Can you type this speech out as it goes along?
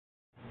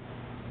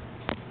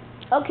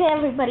Okay,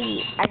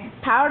 everybody, I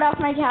powered off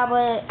my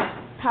tablet,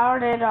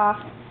 powered it off,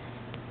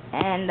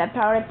 and I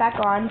powered it back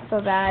on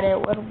so that it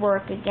would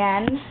work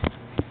again.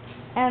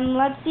 And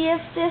let's see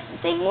if this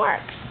thing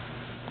works.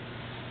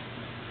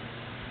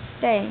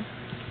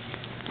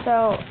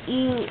 So,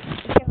 you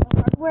get the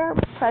hardware,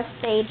 press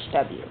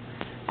HW.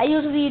 I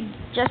usually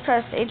just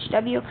press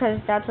HW because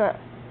that's what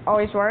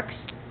always works.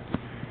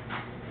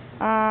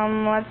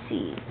 Let's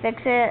see, fix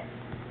it,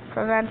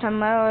 prevent on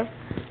mode,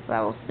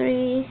 level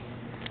 3.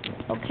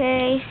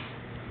 Okay,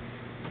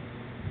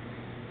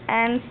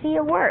 and see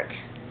it works.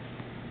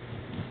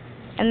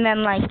 And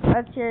then let's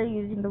say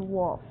using the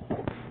wall.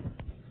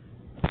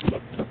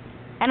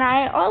 And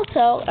I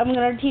also am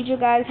going to teach you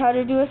guys how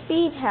to do a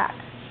speed hack.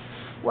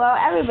 Well,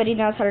 everybody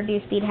knows how to do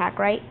a speed hack,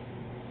 right?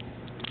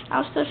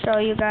 I'll still show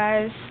you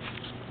guys.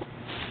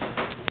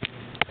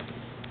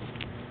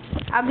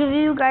 I'll give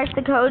you guys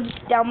the codes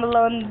down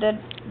below in the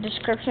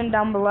description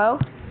down below.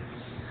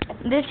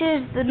 This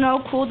is the no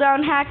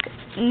cooldown hack,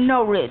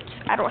 no roots.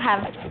 I don't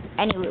have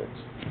any roots.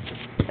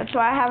 That's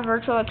why I have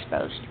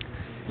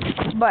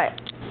virtualxposed. But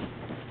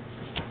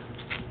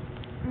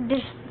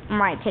this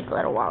might take a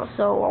little while,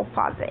 so I'll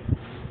pause it.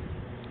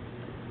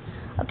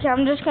 Okay,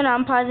 I'm just gonna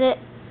unpause it.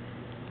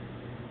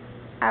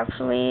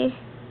 Actually,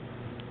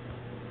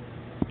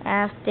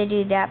 I have to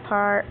do that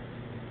part,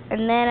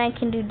 and then I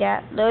can do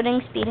that.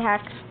 Loading speed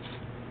hacks.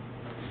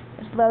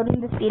 It's loading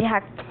the speed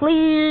hack.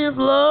 Please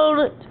load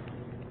it.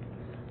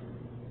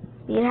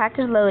 Speed hack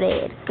is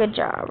loaded. Good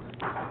job.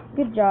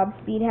 Good job,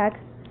 speed hack.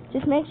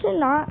 Just make sure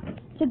not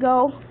to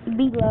go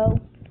below.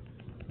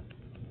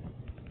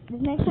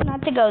 Just make sure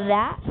not to go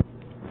that,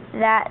 or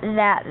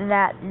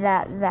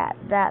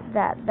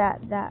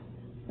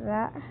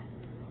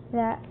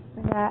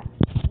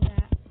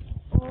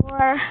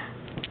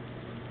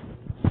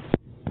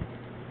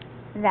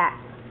that.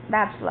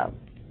 That's slow.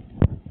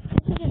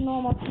 This is a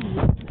normal speed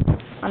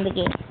on the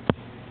game.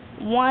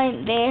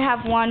 They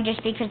have one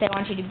just because they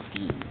want you to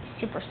be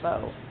super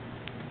slow.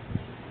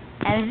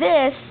 And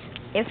this,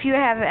 if you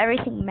have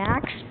everything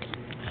maxed,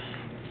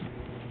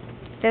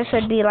 this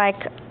would be like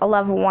a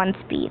level 1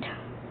 speed.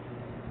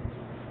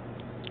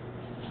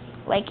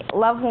 Like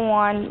level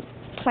 1,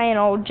 plain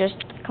old,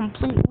 just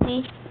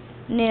completely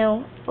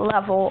new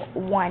level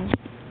 1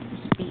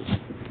 speed.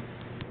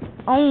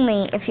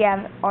 Only if you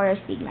have all your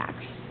speed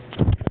maxed.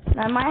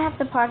 Now I might have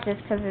to pause this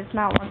because it's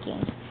not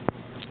working.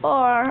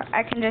 Or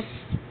I can just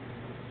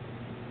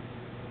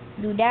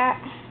do that,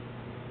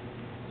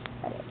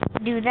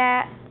 do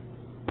that,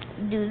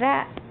 do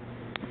that,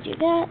 do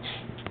that.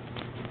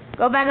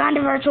 Go back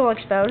onto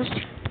virtualxposed.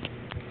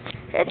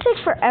 It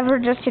takes forever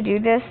just to do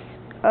this.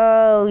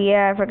 Oh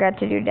yeah, I forgot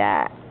to do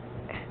that.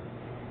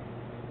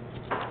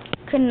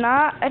 Could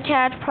not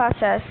attach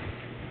process.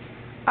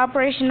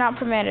 Operation not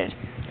permitted.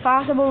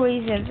 Possible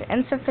reasons: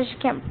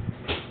 insufficient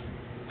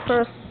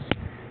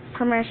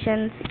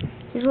permissions,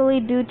 usually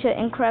due to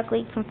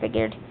incorrectly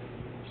configured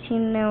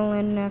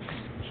Linux.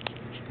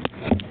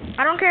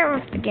 I don't care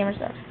what the gamer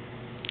says.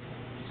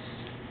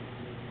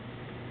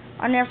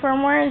 On your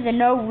firmware, the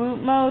no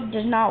root mode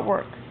does not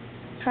work.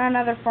 Try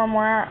another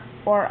firmware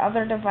or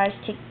other device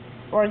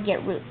or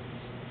get root.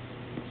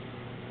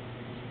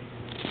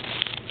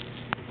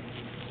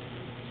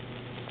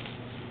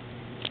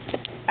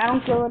 I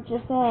don't care what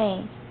you're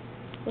saying.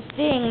 This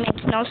thing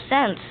makes no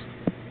sense.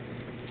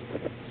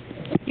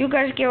 You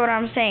guys get what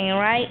I'm saying,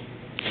 right?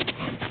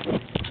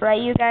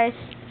 Right, you guys?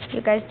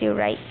 You guys do,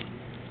 right?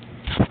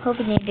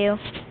 Hoping you do.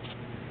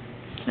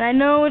 And I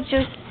know it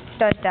just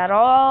does that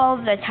all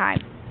the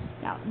time.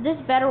 Now, this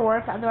better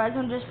work, otherwise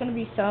I'm just going to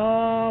be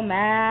so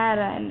mad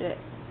and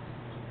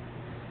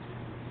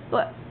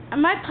but I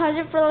might pause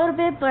it for a little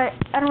bit, but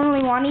I don't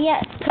really want to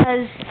yet,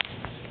 because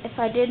if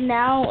I did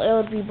now, it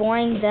would be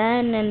boring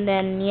then, and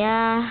then,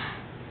 yeah.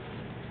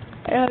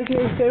 I'm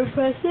just going to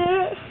press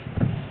it.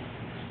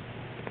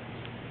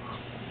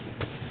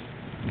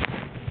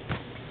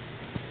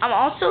 I'm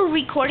also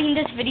recording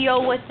this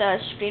video with the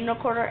screen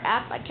recorder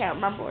app. I can't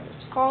remember what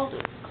it's called.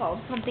 It's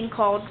called something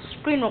called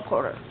screen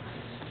recorder.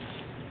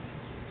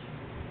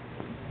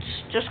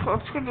 Just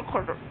called screen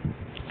recorder.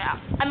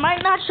 Now, I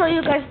might not show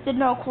you guys the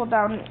no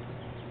cooldown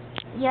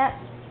yet,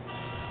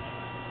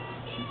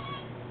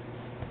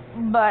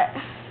 but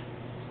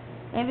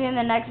maybe in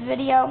the next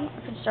video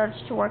if it starts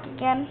to work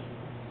again.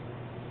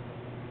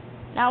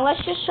 Now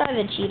let's just try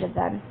the cheetah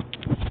then.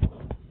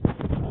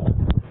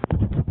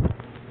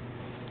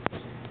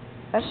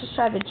 Let's just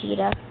try the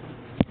cheetah.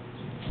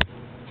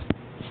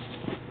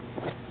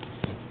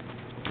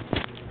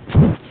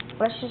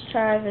 Let's just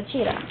try the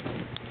cheetah.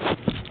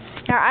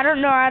 Now, I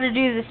don't know how to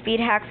do the speed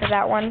hack for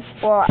that one.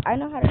 Well, I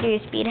know how to do a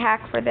speed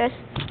hack for this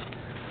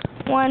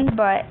one,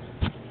 but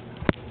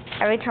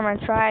every time I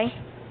try,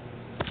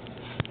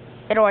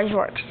 it always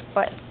works.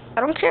 But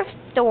I don't care if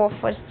the wolf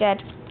was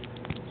dead.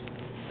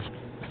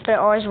 But it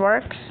always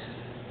works.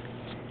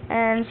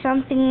 And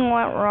something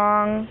went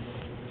wrong.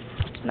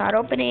 It's not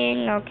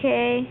opening,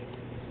 okay.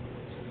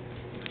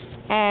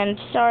 And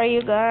sorry,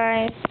 you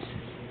guys,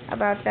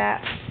 about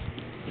that.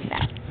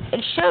 Now,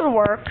 it should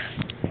work.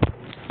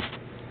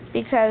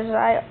 because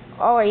I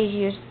always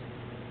use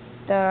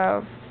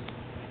the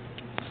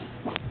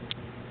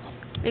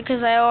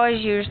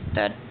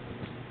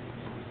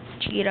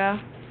cheetah,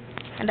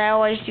 and I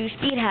always do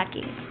speed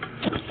hacking.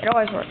 It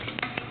always works.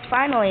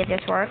 Finally,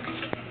 this works.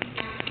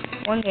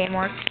 One game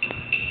works.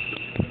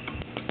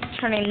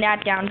 Turning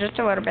that down just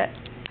a little bit.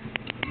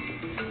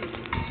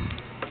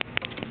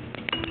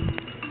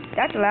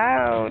 That's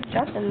loud.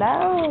 That's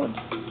loud.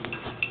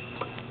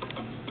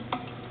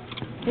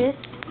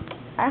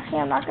 Actually,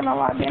 I'm not gonna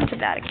log into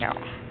that account.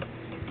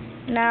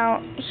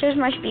 Now, here's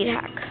my speed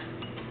hack.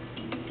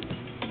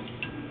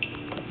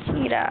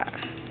 Cheetah.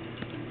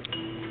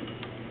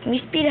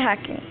 Me speed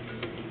hacking.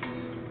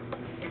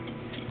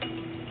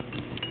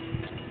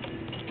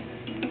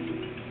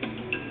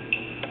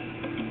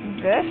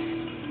 This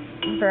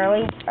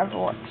barely ever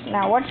works.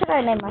 Now, what should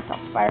I name myself?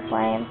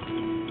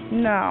 Fireflame?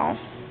 No.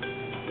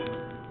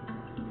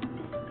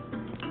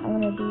 I'm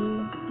gonna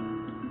do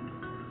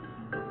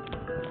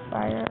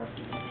Fireflame.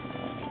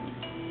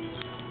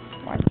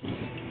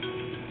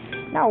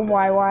 Not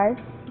YY.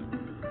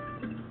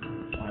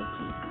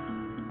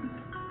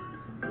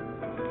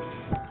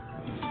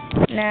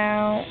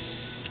 Now,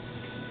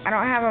 I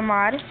don't have a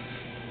mod.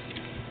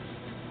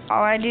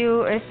 All I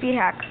do is speed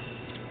hack.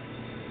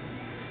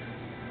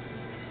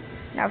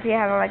 Now, if you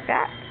have it like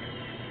that,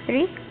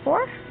 3,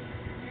 4,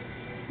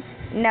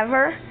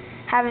 never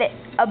have it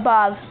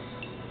above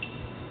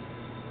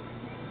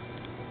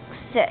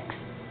 6.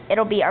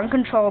 It'll be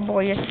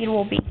uncontrollable. Your speed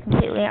will be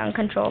completely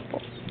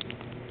uncontrollable.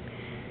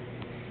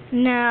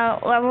 Now,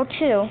 level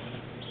 2,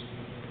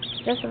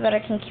 just so that I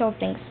can kill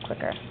things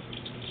quicker.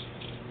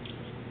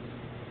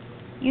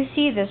 You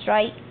see this,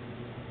 right?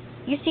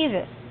 You see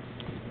this.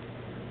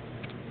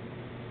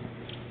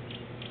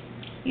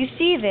 You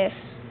see this.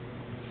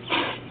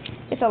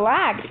 It's a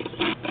lag.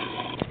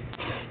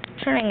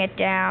 Turning it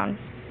down.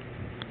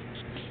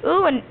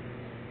 Ooh,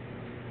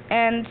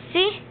 and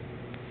see?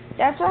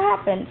 That's what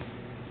happened.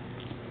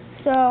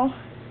 So,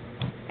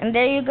 and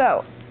there you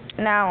go.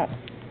 Now,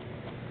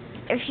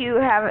 if you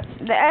have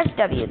the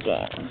SW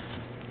game,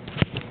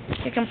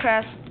 you can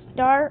press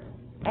start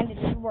and it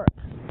should work.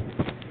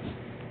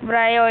 But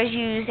I always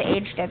use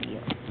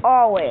HW.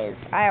 Always.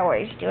 I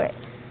always do it.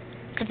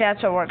 Because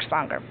that's what works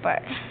longer. But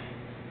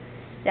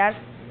that's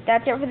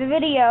it for the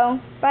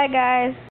video. Bye, guys.